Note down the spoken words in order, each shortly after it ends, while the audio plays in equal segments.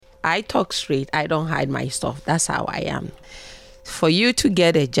I talk straight. I don't hide my stuff. That's how I am. For you to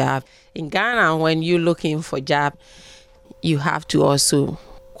get a job in Ghana, when you're looking for a job, you have to also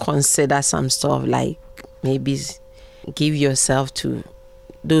consider some stuff like maybe give yourself to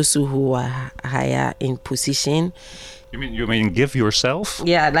those who are higher in position. You mean give yourself?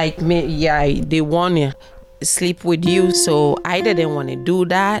 Yeah, like me. Yeah, they want to sleep with you, so I didn't want to do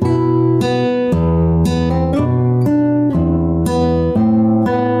that.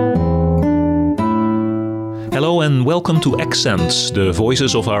 Hello and welcome to Accents, the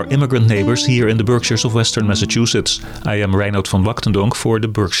voices of our immigrant neighbors here in the Berkshires of Western Massachusetts. I am Reinoud van Wachtendonk for the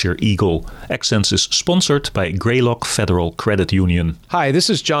Berkshire Eagle. Accents is sponsored by Greylock Federal Credit Union. Hi,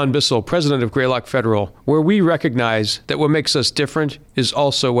 this is John Bissell, president of Greylock Federal, where we recognize that what makes us different is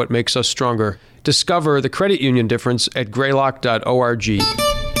also what makes us stronger. Discover the credit union difference at greylock.org.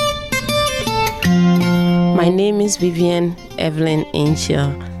 My name is Vivian Evelyn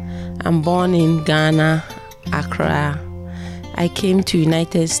Inchel. I'm born in Ghana, Accra. I came to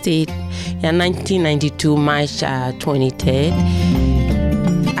United States in 1992, March 23rd.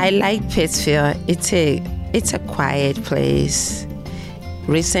 I like Pittsfield. It's a quiet place.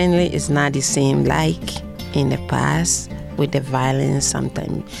 Recently, it's not the same like in the past with the violence,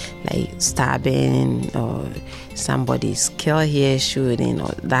 sometimes like stabbing or somebody's killed here, shooting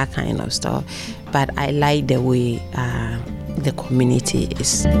or that kind of stuff. But I like the way the community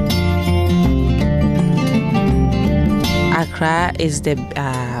is. Accra is the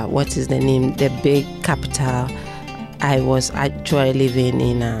the big capital. I was actually living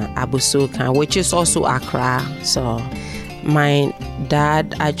in Abusokan, which is also Accra. So my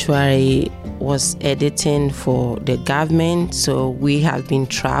dad actually was editing for the government, so we have been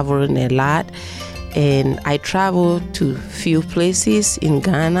traveling a lot. And I traveled to few places in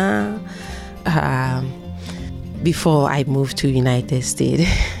Ghana before I moved to United States.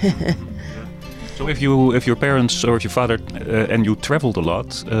 So if your parents or if your father and you traveled a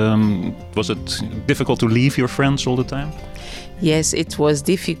lot, was it difficult to leave your friends all the time? Yes, it was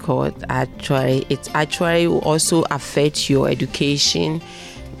difficult actually. It actually also affects your education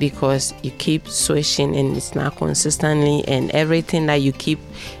because you keep switching and it's not consistently, and everything that you keep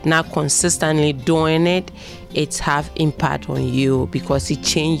not consistently doing it's have impact on you because it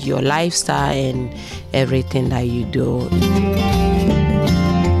changes your lifestyle and everything that you do.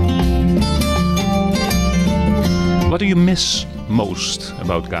 What do you miss most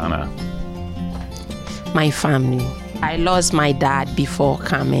about Ghana? My family. I lost my dad before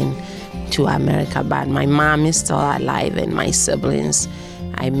coming to America, but my mom is still alive and my siblings.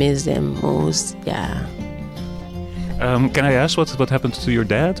 I miss them most, yeah. Can I ask what happened to your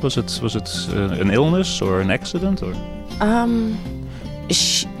dad? Was it an illness or an accident or?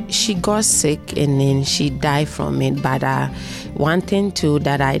 She got sick and then she died from it. But one thing too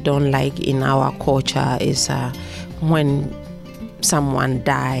that I don't like in our culture is when someone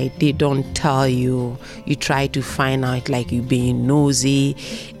died, they don't tell you. You try to find out, like you being nosy,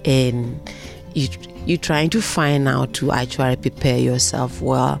 and you're trying to find out to actually prepare yourself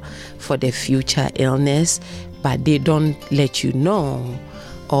well for the future illness, but they don't let you know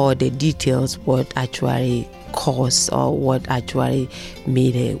all the details, what actually caused or what actually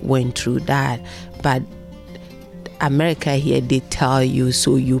made it went through that. But America here, they tell you,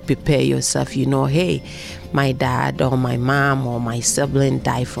 so you prepare yourself, you know, hey, my dad or my mom or my sibling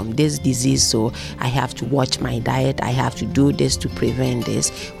died from this disease, so I have to watch my diet, I have to do this to prevent this,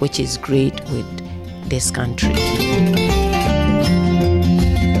 which is great with this country.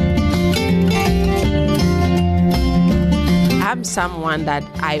 I'm someone that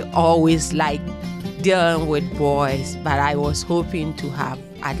I always like dealing with boys, but I was hoping to have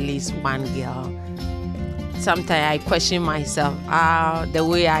at least one girl. Sometimes I question myself, the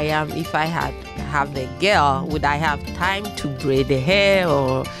way I am, if I have a girl, would I have time to braid the hair,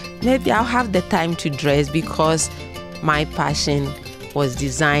 or maybe I'll have the time to dress, because my passion was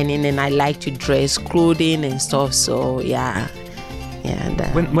designing and I like to dress clothing and stuff. So yeah. And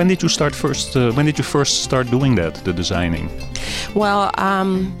when did you start first? When did you first start doing that, the designing? Well,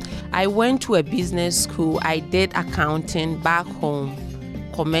 I went to a business school. I did accounting back home,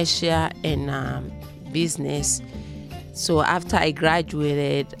 commercial and business. So after I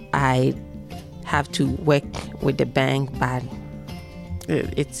graduated, I have to work with the bank, but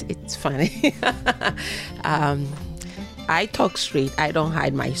it's funny. I talk straight. I don't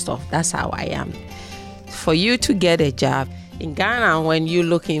hide my stuff. That's how I am. For you to get a job in Ghana, when you're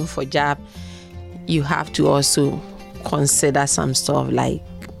looking for a job, you have to also consider some stuff like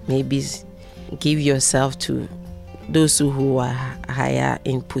maybe give yourself to those who are higher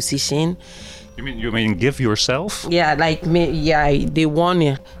in position. You mean give yourself? Yeah, like me. Yeah, they want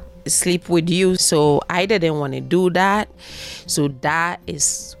to sleep with you. So I didn't want to do that. So that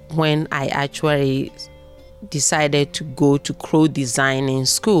is when I actually decided to go to cloth designing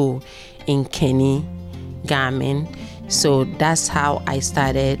school in Kenny Garment. So that's how I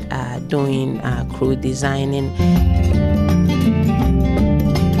started doing cloth designing.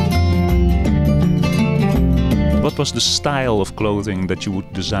 What was the style of clothing that you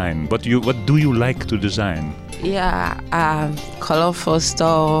would design? What do you like to design? Yeah, colorful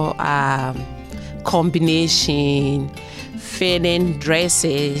store, combination, fitting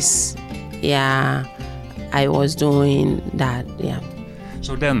dresses. Yeah, I was doing that, yeah.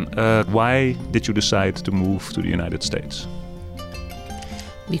 So then, why did you decide to move to the United States?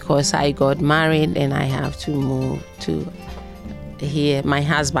 Because I got married and I have to move to here. My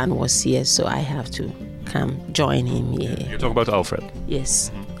husband was here, so I have to come join him here. You talk about Alfred?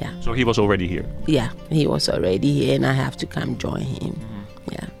 Yes, yeah. So he was already here? Yeah, he was already here and I have to come join him,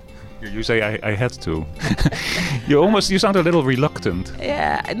 yeah. You say I had to. You sound a little reluctant.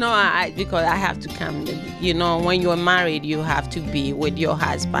 Yeah, no, because I have to come. You know, when you're married, you have to be with your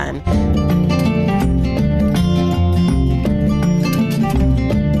husband.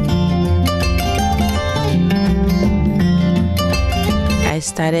 I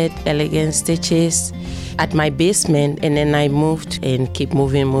started Elegant Stitches at my basement, and then I moved and keep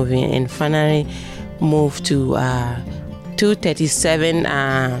moving, and finally moved to 237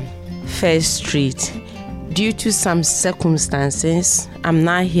 First Street. Due to some circumstances, I'm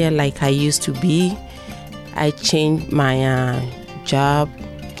not here like I used to be. I changed my job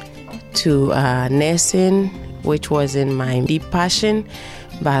to nursing, which wasn't my deep passion,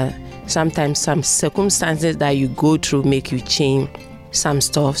 but sometimes some circumstances that you go through make you change some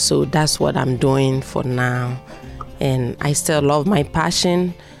stuff. So that's what I'm doing for now. And I still love my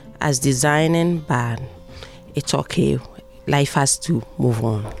passion as designing, but it's okay. Life has to move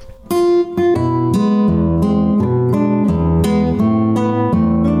on.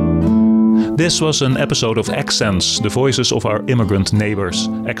 This was an episode of Accents, the voices of our immigrant neighbors.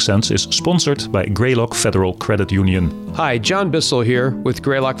 Accents is sponsored by Greylock Federal Credit Union. Hi, John Bissell here with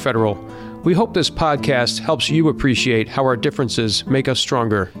Greylock Federal. We hope this podcast helps you appreciate how our differences make us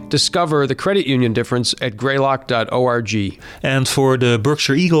stronger. Discover the credit union difference at greylock.org. And for the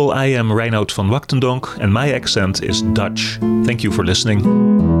Berkshire Eagle, I am Reinoud van Wachtendonk, and my accent is Dutch. Thank you for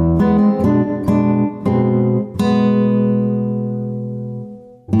listening.